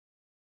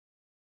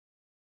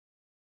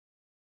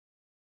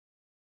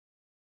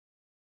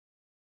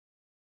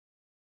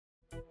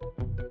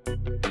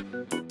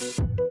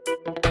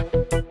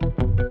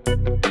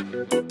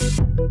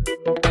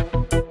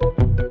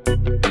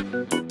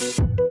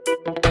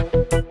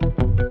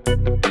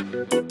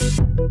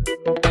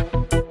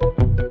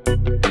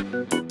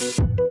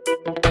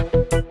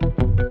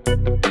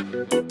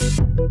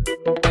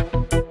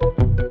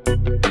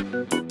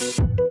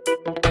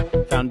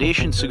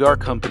Foundation Cigar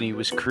Company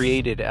was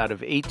created out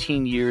of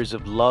 18 years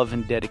of love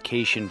and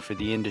dedication for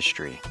the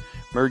industry,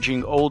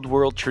 merging old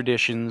world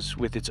traditions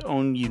with its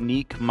own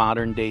unique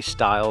modern-day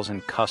styles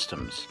and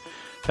customs.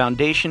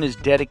 Foundation is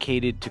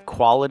dedicated to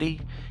quality,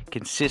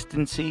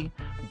 consistency,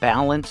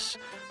 balance,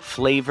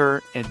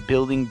 flavor, and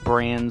building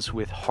brands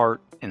with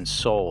heart and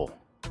soul.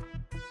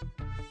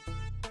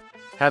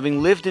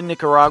 Having lived in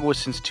Nicaragua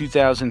since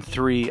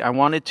 2003, I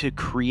wanted to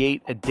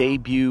create a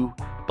debut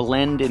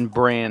blend and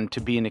brand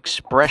to be an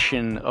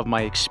expression of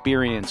my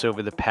experience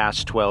over the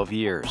past 12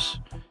 years.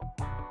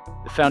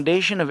 The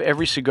foundation of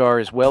every cigar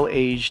is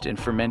well-aged and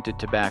fermented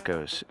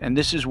tobaccos, and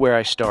this is where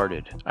I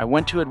started. I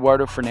went to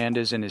Eduardo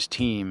Fernandez and his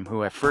team,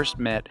 who I first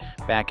met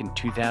back in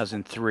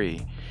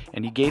 2003,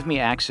 and he gave me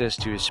access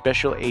to his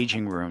special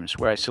aging rooms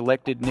where I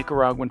selected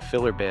Nicaraguan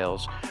filler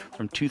bales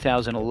from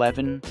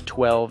 2011,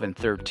 12, and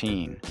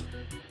 13.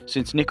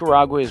 Since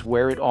Nicaragua is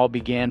where it all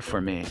began for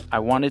me, I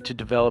wanted to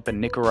develop a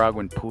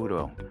Nicaraguan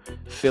puro,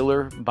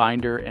 filler,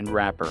 binder, and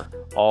wrapper,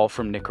 all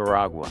from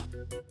Nicaragua.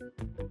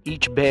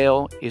 Each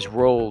bale is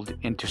rolled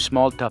into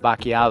small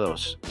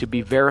tabaqueados to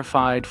be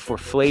verified for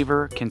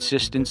flavor,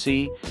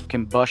 consistency,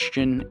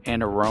 combustion,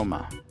 and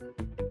aroma.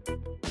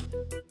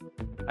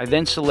 I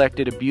then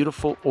selected a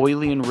beautiful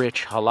oily and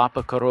rich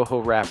Jalapa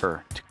Corojo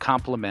wrapper to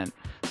complement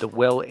the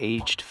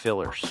well-aged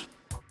fillers.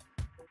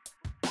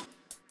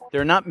 There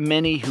are not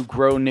many who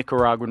grow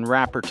Nicaraguan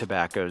wrapper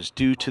tobaccos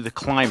due to the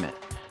climate.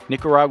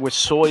 Nicaragua's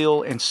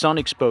soil and sun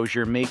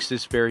exposure makes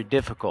this very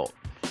difficult.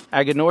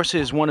 Aganorsa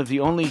is one of the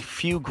only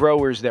few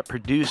growers that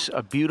produce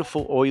a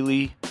beautiful,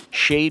 oily,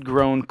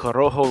 shade-grown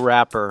Corojo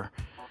wrapper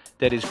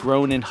that is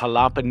grown in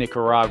Jalapa,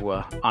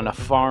 Nicaragua, on a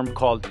farm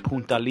called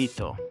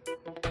Puntalito.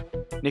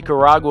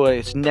 Nicaragua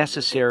is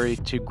necessary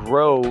to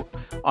grow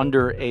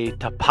under a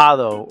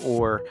tapado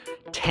or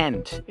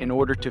tent in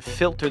order to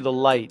filter the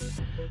light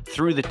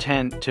through the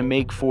tent to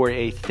make for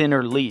a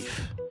thinner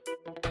leaf.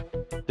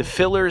 The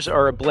fillers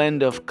are a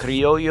blend of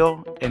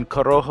criollo and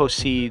corojo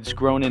seeds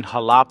grown in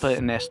Jalapa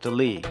and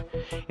Esteli.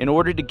 In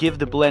order to give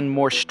the blend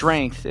more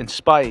strength and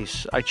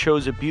spice, I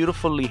chose a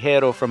beautiful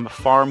ligero from a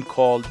farm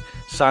called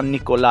San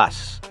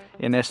Nicolas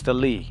in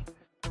Esteli.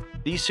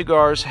 These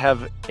cigars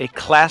have a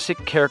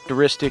classic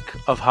characteristic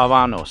of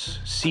Habanos: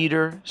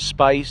 cedar,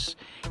 spice,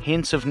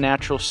 hints of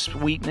natural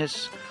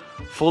sweetness,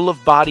 full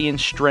of body and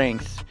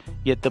strength,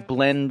 yet the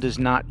blend does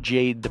not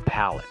jade the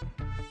palate.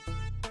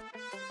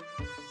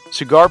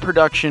 Cigar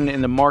production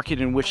and the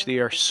market in which they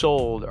are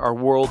sold are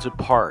worlds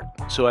apart,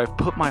 so I've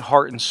put my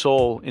heart and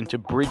soul into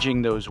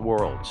bridging those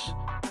worlds.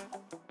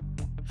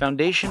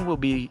 Foundation will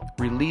be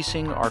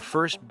releasing our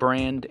first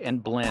brand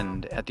and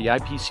blend at the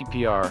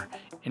IPCPR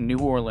in New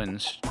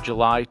Orleans,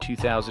 July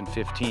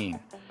 2015.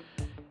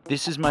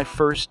 This is my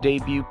first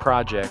debut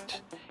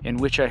project in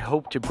which I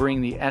hope to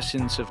bring the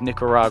essence of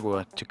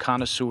Nicaragua to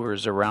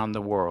connoisseurs around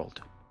the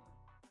world.